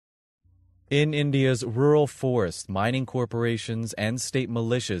In India's rural forests, mining corporations and state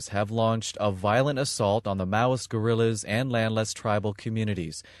militias have launched a violent assault on the Maoist guerrillas and landless tribal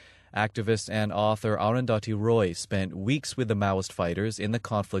communities. Activist and author Arundhati Roy spent weeks with the Maoist fighters in the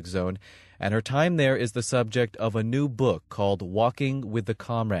conflict zone, and her time there is the subject of a new book called Walking with the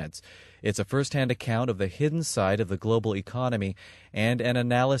Comrades. It's a first-hand account of the hidden side of the global economy and an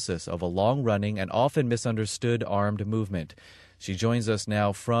analysis of a long-running and often misunderstood armed movement. She joins us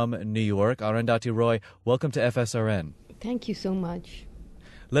now from New York. Arundhati Roy, welcome to FSRN. Thank you so much.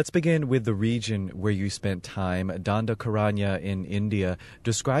 Let's begin with the region where you spent time, Dandakaranya in India.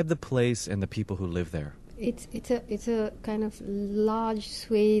 Describe the place and the people who live there. It's a kind of large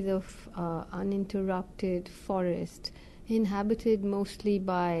swathe of uninterrupted forest, inhabited mostly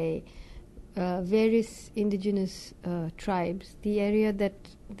by various indigenous tribes. The area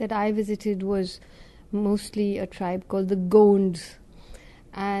that I visited was mostly a tribe called the Gonds.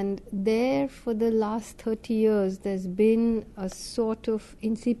 And there, for the last 30 years, there's been a sort of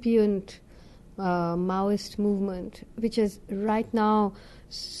incipient Maoist movement, which has right now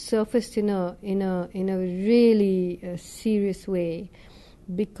surfaced in a really serious way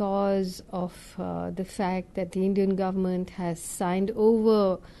because of the fact that the Indian government has signed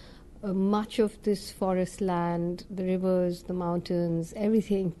over much of this forest land, the rivers, the mountains,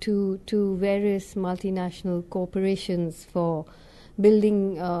 everything to various multinational corporations for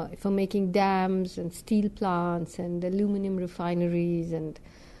building, for making dams and steel plants and aluminum refineries and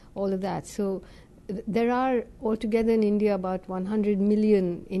all of that. So there are altogether in India about 100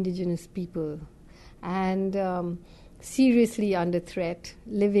 million indigenous people and seriously under threat,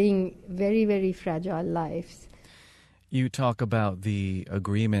 living very, very fragile lives. You talk about the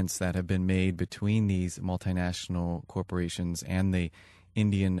agreements that have been made between these multinational corporations and the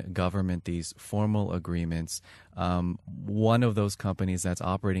Indian government, these formal agreements. One of those companies that's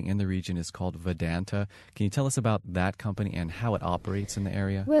operating in the region is called Vedanta. Can you tell us about that company and how it operates in the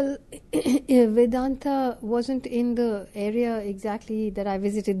area? Well, Vedanta wasn't in the area exactly that I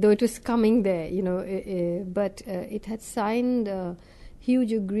visited, though it was coming there, but it had signed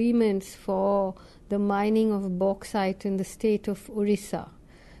huge agreements for the mining of bauxite in the state of Orissa.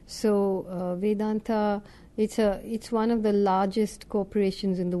 So Vedanta, it's one of the largest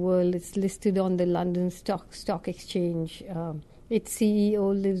corporations in the world. It's listed on the London Stock Exchange. Its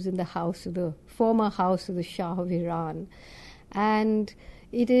CEO lives in the former house of the Shah of Iran. And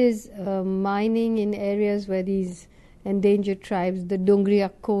it is mining in areas where these endangered tribes, the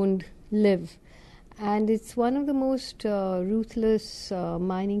Dongriya Kond, live. And it's one of the most ruthless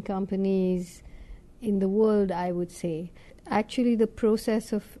mining companies in the world, I would say. Actually, the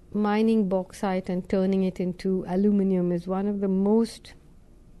process of mining bauxite and turning it into aluminum is one of the most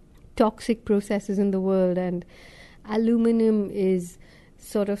toxic processes in the world, and aluminum is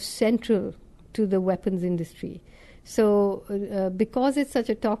sort of central to the weapons industry. So because it's such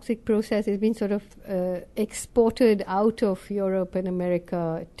a toxic process, it's been sort of exported out of Europe and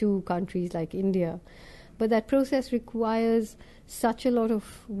America to countries like India. But that process requires such a lot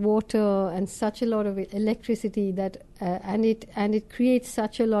of water and such a lot of electricity that and it creates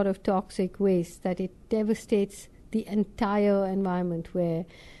such a lot of toxic waste that it devastates the entire environment where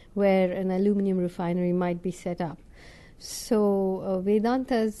an aluminum refinery might be set up. So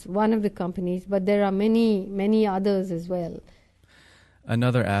Vedanta is one of the companies, but there are many others as well.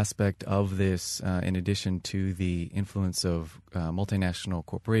 Another aspect of this, in addition to the influence of multinational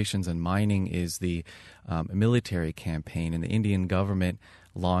corporations and mining, is the military campaign. And the Indian government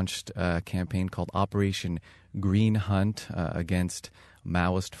launched a campaign called Operation Green Hunt against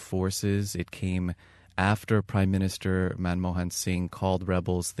Maoist forces. It came after Prime Minister Manmohan Singh called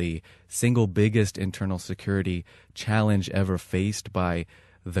rebels the single biggest internal security challenge ever faced by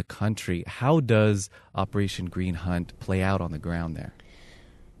the country. How does Operation Green Hunt play out on the ground there?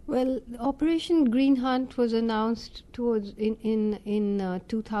 Well, Operation Green Hunt was announced in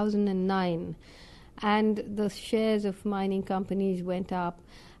 2009, and the shares of mining companies went up,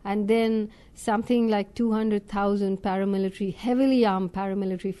 and then something like 200,000 heavily armed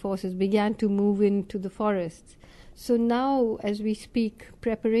paramilitary forces began to move into the forests. So now, as we speak,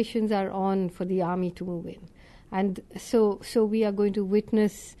 preparations are on for the army to move in. And so we are going to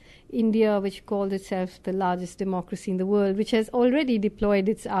witness India, which called itself the largest democracy in the world, which has already deployed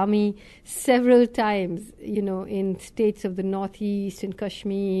its army several times, in states of the Northeast, in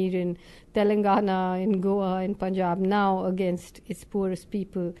Kashmir, in Telangana, in Goa, in Punjab, now against its poorest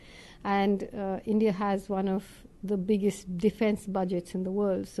people. And India has one of the biggest defense budgets in the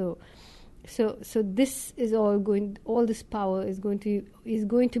world. So this is all this power is going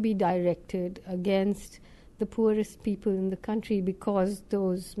to be directed against the poorest people in the country, because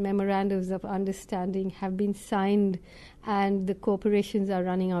those memorandums of understanding have been signed and the corporations are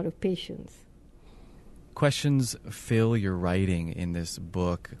running out of patience. Questions fill your writing in this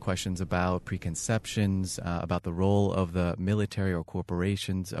book, questions about preconceptions, about the role of the military or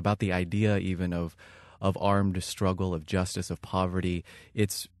corporations, about the idea even of armed struggle, of justice, of poverty.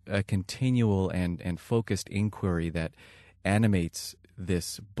 It's a continual and focused inquiry that animates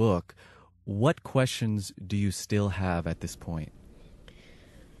this book. What questions do you still have at this point?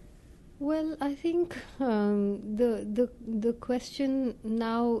 Well, I think the question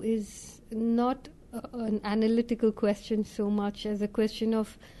now is not an analytical question so much as a question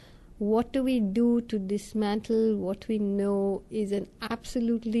of what do we do to dismantle what we know is an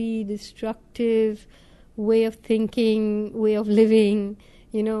absolutely destructive way of thinking, way of living.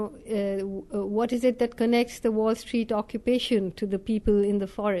 What is it that connects the Wall Street occupation to the people in the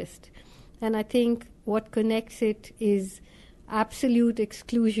forest? And I think what connects it is absolute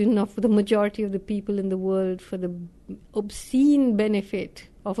exclusion of the majority of the people in the world for the obscene benefit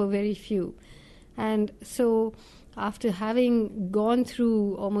of a very few. And so after having gone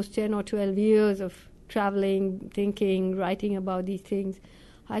through almost 10 or 12 years of traveling, thinking, writing about these things,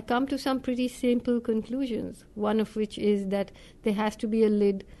 I come to some pretty simple conclusions, one of which is that there has to be a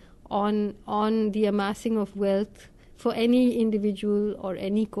lid on the amassing of wealth for any individual or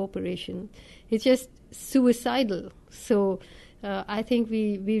any corporation. It's just suicidal. So I think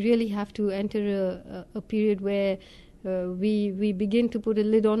we really have to enter a period where we begin to put a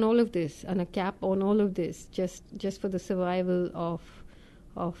lid on all of this and a cap on all of this, just for the survival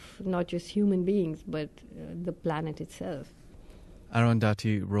of not just human beings, but the planet itself.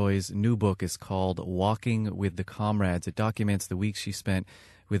 Arundhati Roy's new book is called Walking with the Comrades. It documents the weeks she spent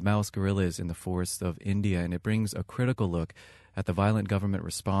with Maoist guerrillas in the forests of India, and it brings a critical look at the violent government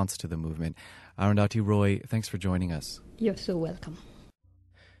response to the movement. Arundhati Roy, thanks for joining us. You're so welcome.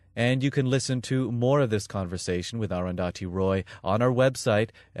 And you can listen to more of this conversation with Arundhati Roy on our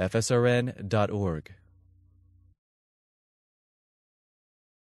website, fsrn.org.